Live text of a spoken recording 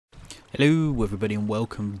Hello everybody and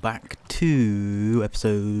welcome back to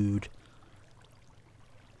episode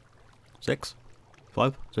 6,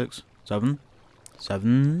 5, 6, 7,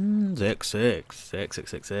 7, 6, 6, 6,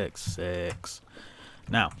 6, 6, 6, 6.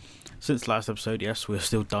 Now, since last episode, yes, we're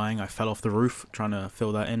still dying. I fell off the roof trying to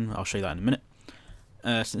fill that in. I'll show you that in a minute.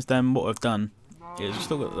 Since then, what I've done is I've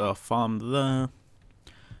still got the farm there,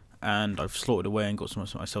 and I've slaughtered away and got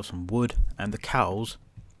myself some wood, and the cows.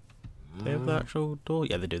 Do they have the actual door?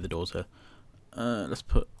 Yeah, they do, the doors here. Let's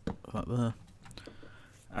put that there.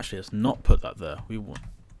 Actually, let's not put that there. We want...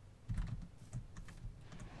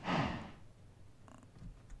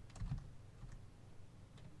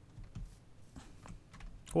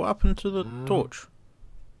 What happened to the torch?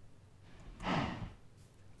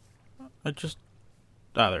 I just...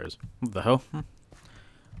 Ah, there it is. What the hell?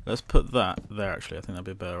 Let's put that there, actually. I think that'd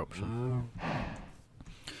be a better option.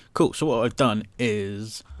 Cool, so what I've done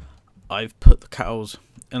is I've put the cows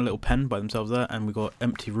in a little pen by themselves there, and we've got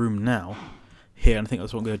empty room now here, and I think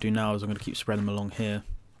that's what I'm going to do now is I'm going to keep spreading them along here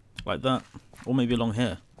like that, or maybe along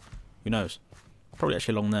here, who knows, probably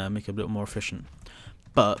actually along there, make it a little more efficient.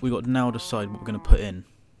 But we've got to now decide what we're going to put in.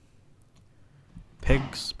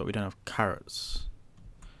 Pigs, but we don't have carrots.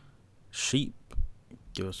 Sheep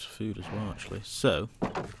give us food as well, actually, so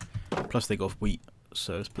plus they got wheat,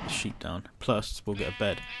 so let's put the sheep down, plus we'll get a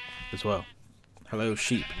bed as well. Hello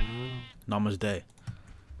sheep, namaste.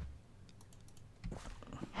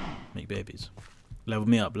 Make babies. Level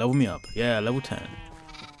me up, yeah, level 10.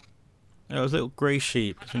 Yeah, those little grey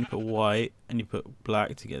sheep, because when you put white and you put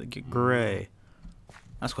black together, you get grey.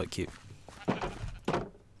 That's quite cute.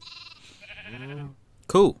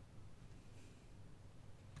 Cool.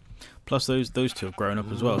 Plus those two have grown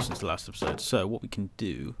up as well since the last episode, so what we can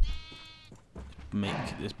do is make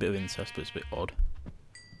this bit of incest, but it's a bit odd.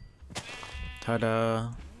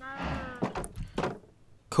 Ta-da!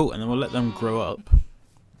 Cool, and then we'll let them grow up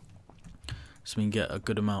so we can get a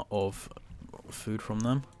good amount of food from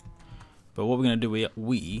them. But what we're going to do, we are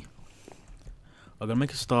going to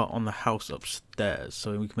make a start on the house upstairs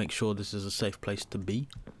so we can make sure this is a safe place to be.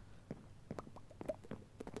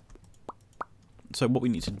 So what we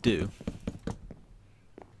need to do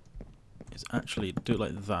is actually do it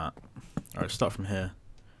like that. Alright, start from here.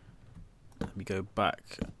 Let me go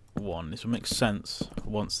back one. This will make sense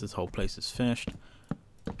once this whole place is finished.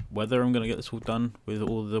 Whether I'm going to get this all done with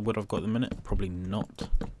all the wood I've got at the minute, probably not.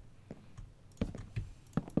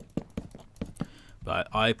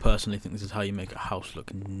 But I personally think this is how you make a house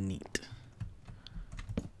look neat.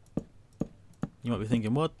 You might be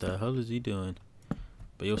thinking, what the hell is he doing?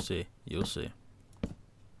 But you'll see, you'll see.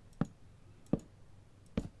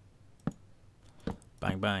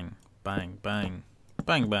 Bang bang, bang bang,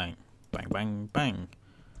 bang bang, bang bang bang.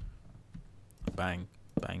 Bang,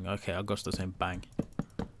 bang. Okay, I've got to say bang.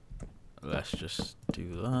 Let's just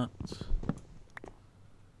do that.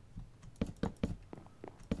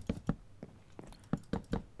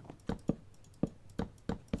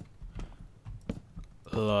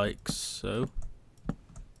 Like so.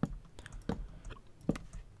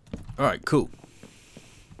 Alright, cool.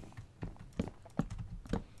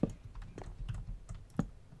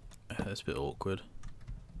 That's a bit awkward.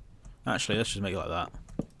 Actually, let's just make it like that.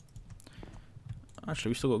 Actually,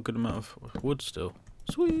 we still got a good amount of wood still.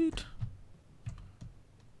 Sweet!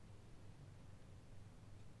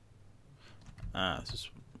 Ah, this is...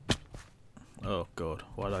 Oh god,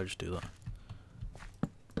 why did I just do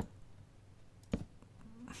that?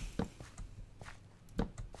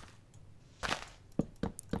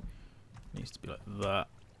 Needs to be like that.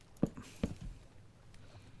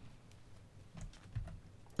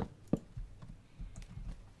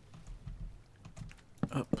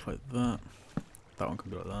 Up like that. That one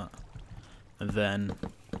can be like that. And then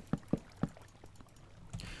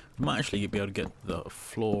we might actually be able to get the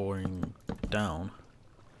flooring down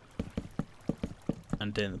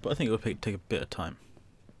and in, but I think it will take a bit of time.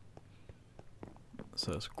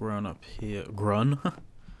 So it's grown up here. Grun?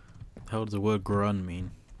 How does the word grun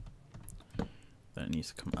mean? Then it needs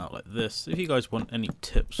to come out like this. If you guys want any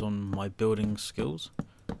tips on my building skills,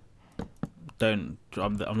 I'm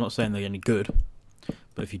not saying they're any good.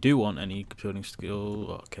 But if you do want any building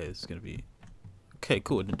skill, okay, this is going to be... Okay,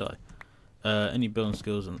 cool, it didn't die. Any building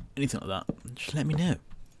skills and anything like that, just let me know.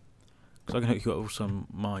 Because I can hook you up with some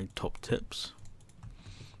of my top tips.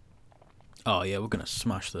 Oh yeah, we're going to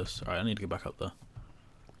smash this. Alright, I need to get back up there.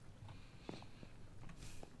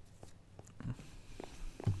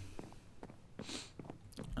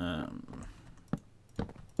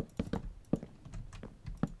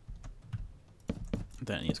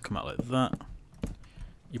 Then it needs to come out like that.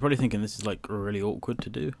 You're probably thinking this is like really awkward to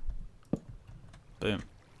do. Boom.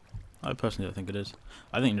 I personally don't think it is.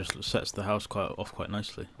 I think it just sets the house quite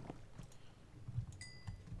nicely.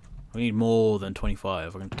 We need more than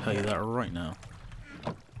 25, I can tell you that right now.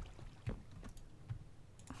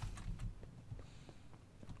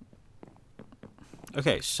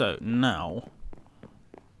 Okay, so now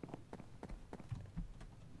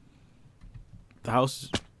the house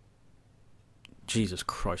is... Jesus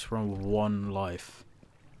Christ, we're on 1 life.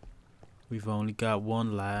 We've only got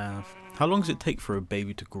 1 life. How long does it take for a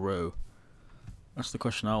baby to grow? That's the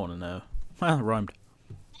question I want to know. Ah, rhymed.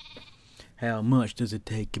 How much does it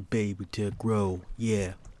take a baby to grow?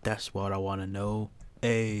 Yeah, that's what I want to know.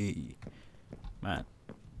 Hey, man,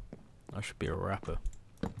 I should be a rapper.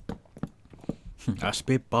 I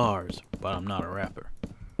spit bars, but I'm not a rapper.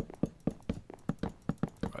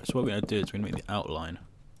 Right, so what we're going to do is we're going to make the outline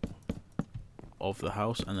of the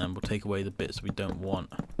house, and then we'll take away the bits we don't want.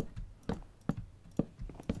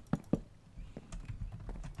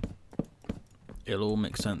 It'll all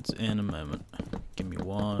make sense in a moment. Give me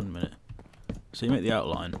 1 minute. So you make the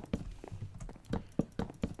outline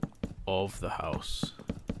of the house,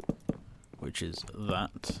 which is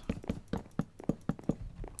that.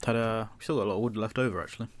 Ta-da! We still got a lot of wood left over,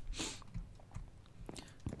 actually.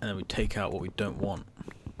 And then we take out what we don't want.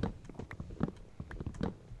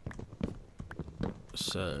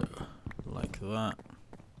 So, like that.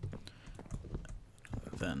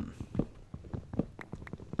 Then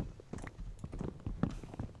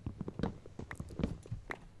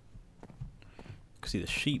see the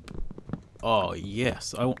sheep. Oh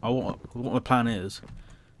yes, I want. What my plan is.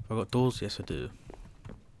 Have I got doors? Yes, I do.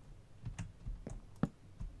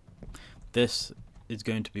 This is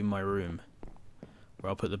going to be my room, where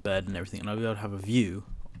I'll put the bed and everything, and I'll be able to have a view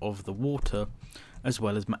of the water as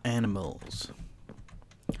well as my animals.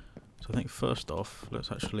 So I think first off, let's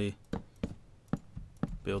actually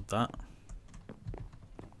build that.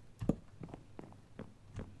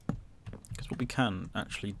 Because what we can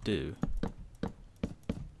actually do,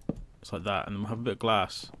 it's like that, and then we'll have a bit of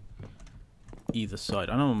glass either side.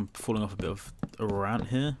 I know I'm falling off a bit of a rant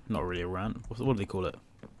here. Not really a rant. What do they call it?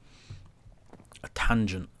 A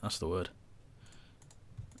tangent. That's the word.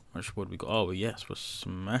 Which wood we got? Oh, yes, we're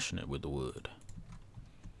smashing it with the wood.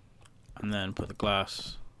 And then put the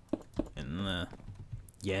glass in there.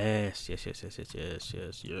 Yes, yes, yes, yes, yes, yes,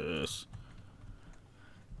 yes, yes.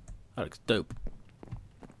 That looks dope.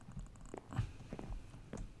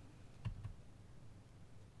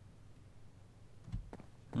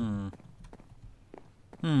 Don't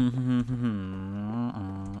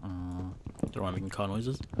know why I'm making car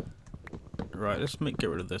noises. Right, let's get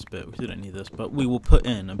rid of this bit. We don't need this, but we will put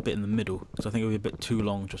in a bit in the middle because I think it'll be a bit too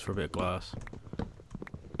long just for a bit of glass.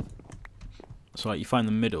 So like you find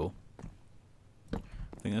the middle. I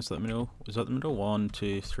think that's that middle. Is that the middle? 1,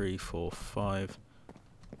 2, 3, 4, 5.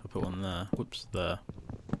 I'll put one there. Whoops, there.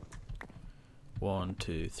 1,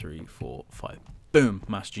 2, 3, 4, 5. Boom!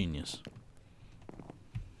 Mass genius.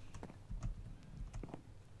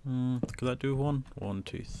 Could that do 1? 1,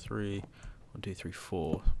 2, 3. 1, 2, 3,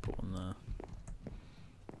 4. Put one there.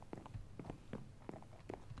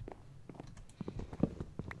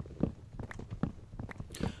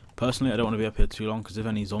 Personally, I don't want to be up here too long because if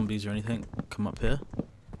any zombies or anything come up here,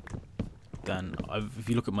 then if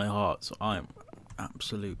you look at my hearts, I'm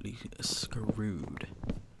absolutely screwed.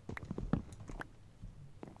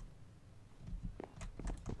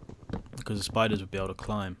 Because the spiders would be able to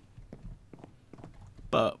climb.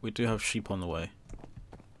 But we do have sheep on the way,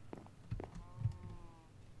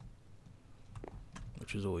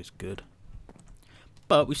 which is always good.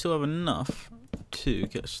 But we still have enough to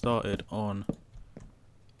get started on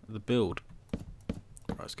the build.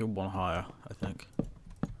 Right, let's go one higher, I think.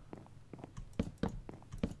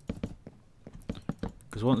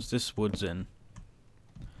 Because once this wood's in...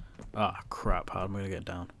 Ah, crap, how am I going to get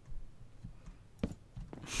down?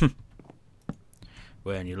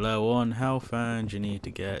 When you're low on health and you need to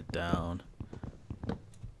get down.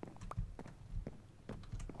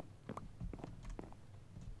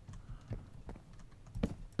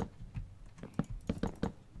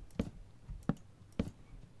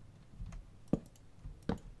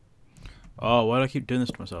 Oh, why do I keep doing this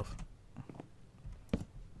to myself?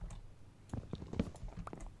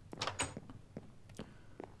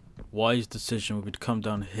 Wise decision would be to come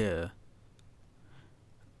down here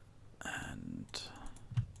and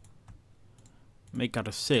make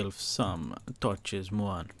ourselves some touches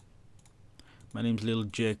more. My name's Little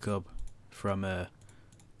Jacob from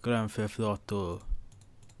Grand Theft Auto.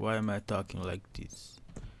 Why am I talking like this?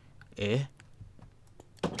 Eh?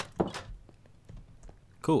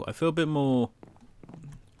 Cool, I feel a bit more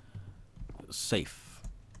safe.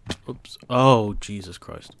 Oops. Oh, Jesus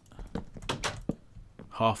Christ.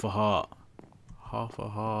 Half a heart. Half a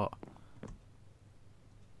heart.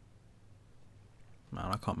 Man,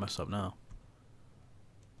 I can't mess up now.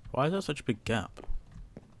 Why is there such a big gap?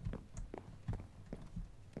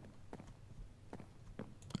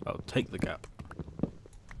 I'll take the gap.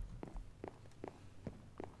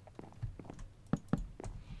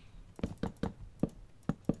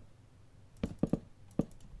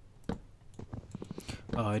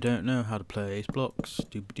 I don't know how to place blocks.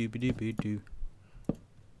 Dooby-dooby-dooby-doo.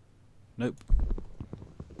 Nope.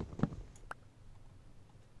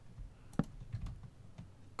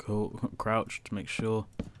 Cool. Crouch to make sure.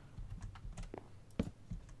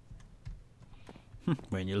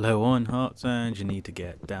 When you're low on hearts and you need to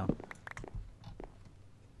get down.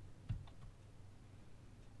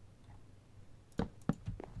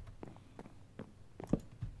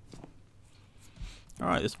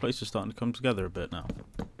 Alright, this place is starting to come together a bit now.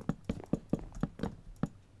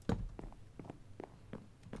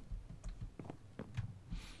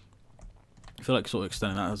 I feel like sort of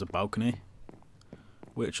extending that as a balcony,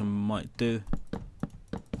 which I might do.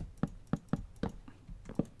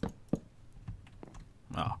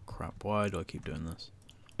 Oh crap, why do I keep doing this?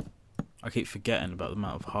 I keep forgetting about the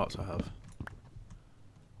amount of hearts I have.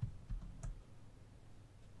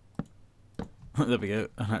 There we go,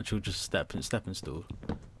 an actual just stepping stool.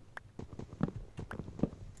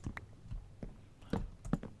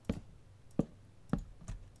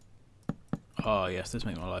 Oh yes, this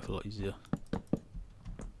makes my life a lot easier.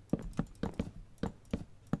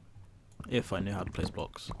 If I knew how to place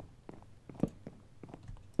blocks.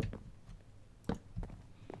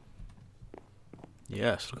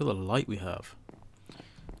 Yes, look at the light we have.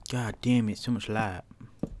 God damn it, so much light.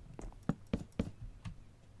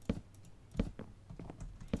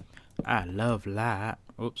 I love light.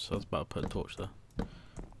 Oops, I was about to put a torch there.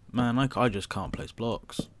 Man, I just can't place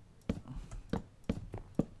blocks.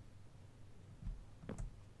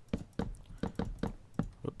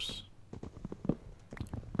 Oops.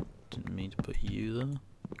 Didn't mean to put you there.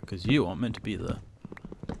 Because you aren't meant to be there.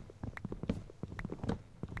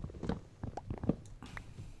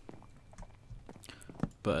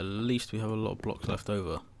 But at least we have a lot of blocks left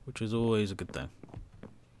over, which is always a good thing.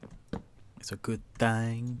 It's a good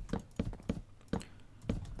thing.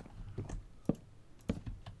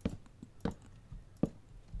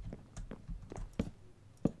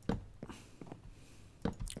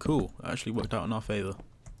 Cool, that actually worked out in our favour.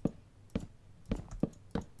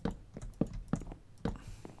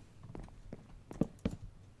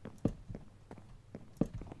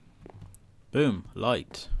 Boom,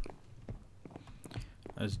 light.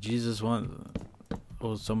 As Jesus once,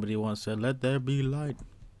 or somebody once said, let there be light.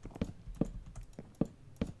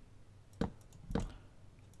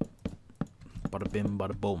 Bada bim,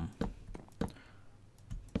 bada boom.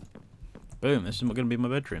 Boom, this is going to be my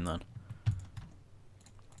bedroom then.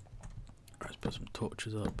 Let's put some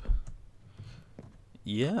torches up.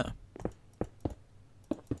 Yeah.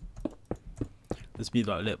 This be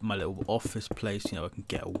like my little office place, you know, I can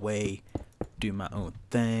get away, do my own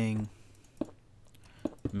thing.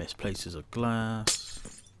 Miss places of glass.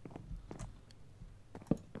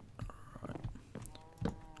 Right.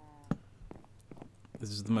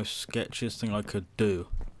 This is the most sketchiest thing I could do.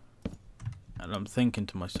 And I'm thinking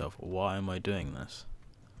to myself, why am I doing this?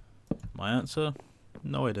 My answer?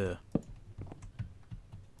 No idea.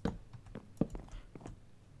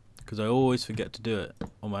 Because I always forget to do it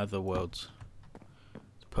on my other worlds.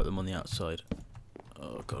 To put them on the outside.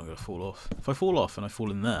 Oh god, I'm gonna fall off. If I fall off and I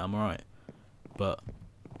fall in there, I'm alright. But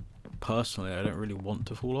personally, I don't really want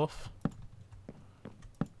to fall off.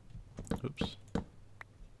 Oops.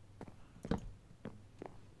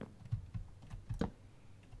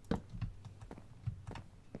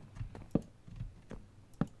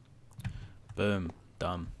 Boom.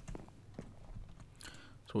 Done.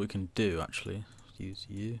 So what we can do, actually, use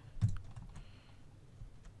you.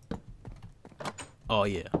 Oh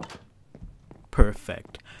yeah.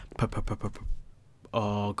 Perfect.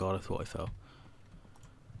 Oh god, I thought I fell.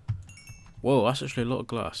 Whoa, that's actually a lot of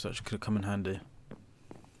glass. That actually could have come in handy.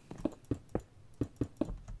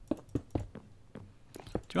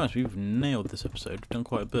 To be honest, we've nailed this episode. We've done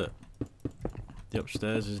quite a bit. The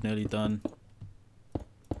upstairs is nearly done.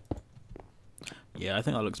 Yeah, I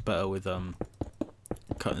think that looks better with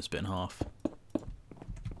cutting this bit in half.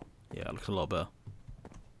 Yeah, it looks a lot better.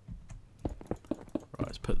 Right,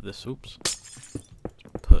 let's put this. Oops.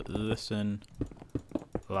 Let's put this in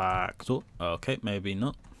like so. Okay, maybe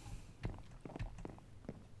not.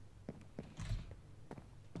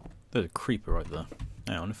 There's a creeper right there.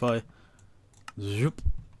 Hang on, if I zoop,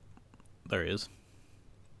 there he is.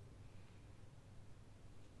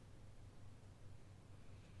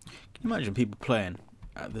 Can you imagine people playing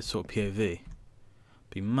at this sort of POV?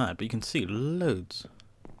 Be mad, but you can see loads.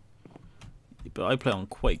 But I play on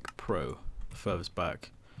Quake Pro, the furthest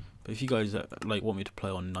back. But if you guys like want me to play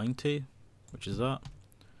on 90, which is that,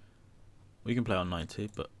 we can play on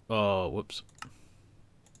 90. But oh, whoops,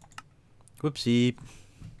 whoopsie.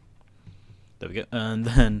 There we go. And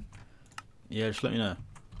then yeah, just let me know.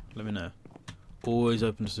 Let me know. Always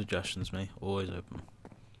open to suggestions, me. Always open.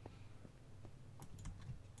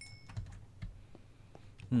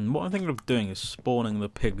 What I'm thinking of doing is spawning the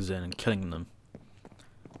pigs in and killing them.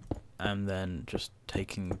 And then just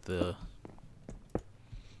taking the...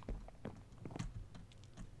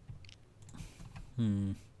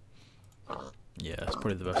 Yeah, that's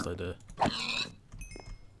probably the best idea.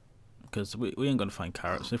 Because we ain't gonna find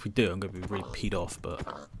carrots. And if we do, I'm gonna be really peed off,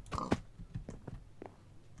 but...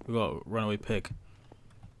 We got a runaway pig.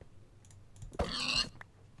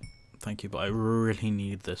 Thank you, but I really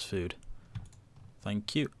need this food.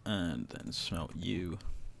 Thank you, and then smelt you.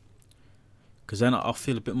 Because then I'll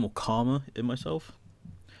feel a bit more calmer in myself.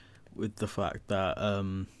 With the fact that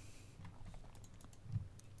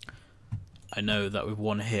I know that with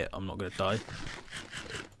one hit I'm not going to die.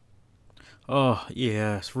 Oh,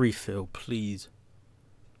 yes, refill, please.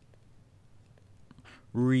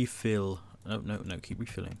 Refill. No, keep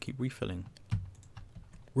refilling, keep refilling.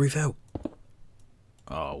 Refill!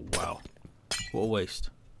 Oh, wow. What a waste.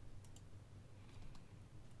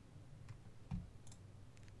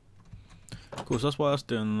 Of course, that's why I was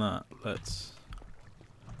doing that. Let's...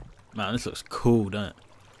 Man, this looks cool, doesn't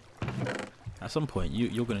it? At some point,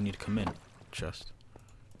 you're going to need to come in, chest.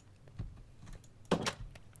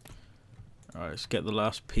 Alright, let's get the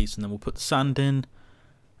last piece and then we'll put the sand in.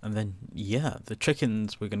 And then, yeah, the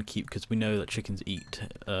chickens we're going to keep because we know that chickens eat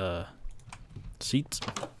seeds.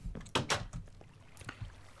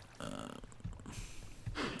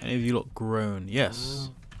 Any of you lot grown? Yes.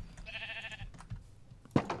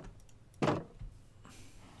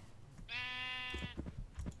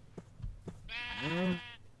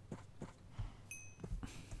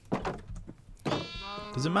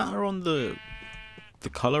 Does it matter on the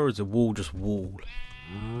colour or is the wall just wall?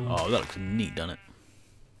 Oh, that looks neat, doesn't it?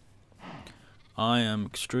 I am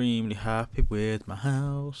extremely happy with my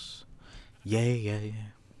house. Yeah, yeah, yeah.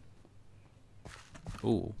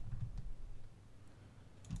 Ooh.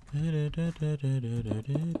 There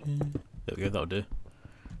we go, that'll do.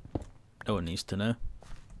 No one needs to know.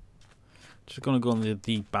 Just gonna go on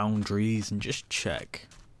the boundaries and just check.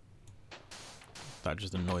 That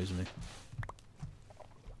just annoys me.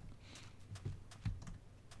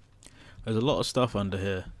 There's a lot of stuff under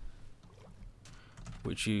here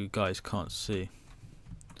which you guys can't see.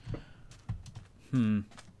 Do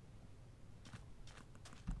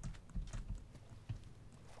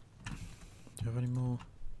you have any more?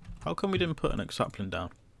 How come we didn't put an sapling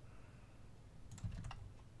down?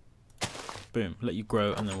 Boom, let you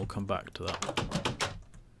grow and then we'll come back to that.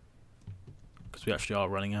 Because we actually are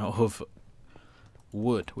running out of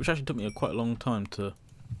wood, which actually took me quite a long time to...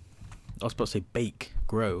 I was about to say bake,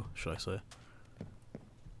 grow, should I say.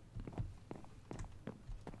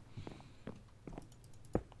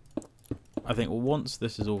 I think once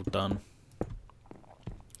this is all done,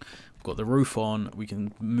 we've got the roof on, we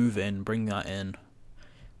can move in, bring that in,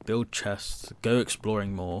 build chests, go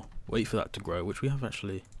exploring more, wait for that to grow, which we have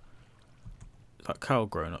actually... Is that cow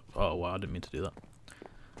grown up? Oh wow, I didn't mean to do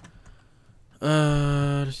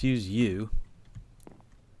that. Just use you.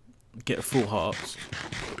 Get a full heart.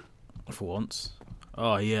 For once.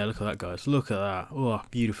 Oh yeah, look at that, guys. Look at that. Oh,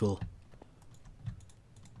 beautiful.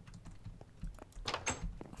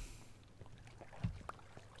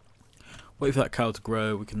 Wait for that cow to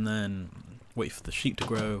grow. We can then wait for the sheep to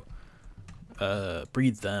grow.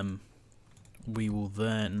 Breed them. We will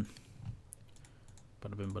then...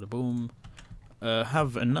 Bada boom, bada boom.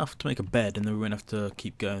 Have enough to make a bed, and then we won't have to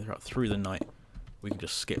keep going through the night. We can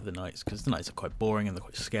just skip the nights, because the nights are quite boring and they're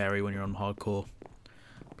quite scary when you're on hardcore.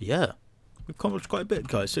 But yeah, we've accomplished quite a bit,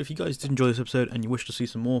 guys. So if you guys did enjoy this episode and you wish to see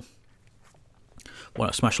some more, why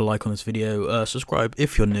not smash a like on this video, subscribe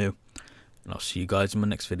if you're new, and I'll see you guys in my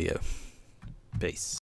next video. Peace.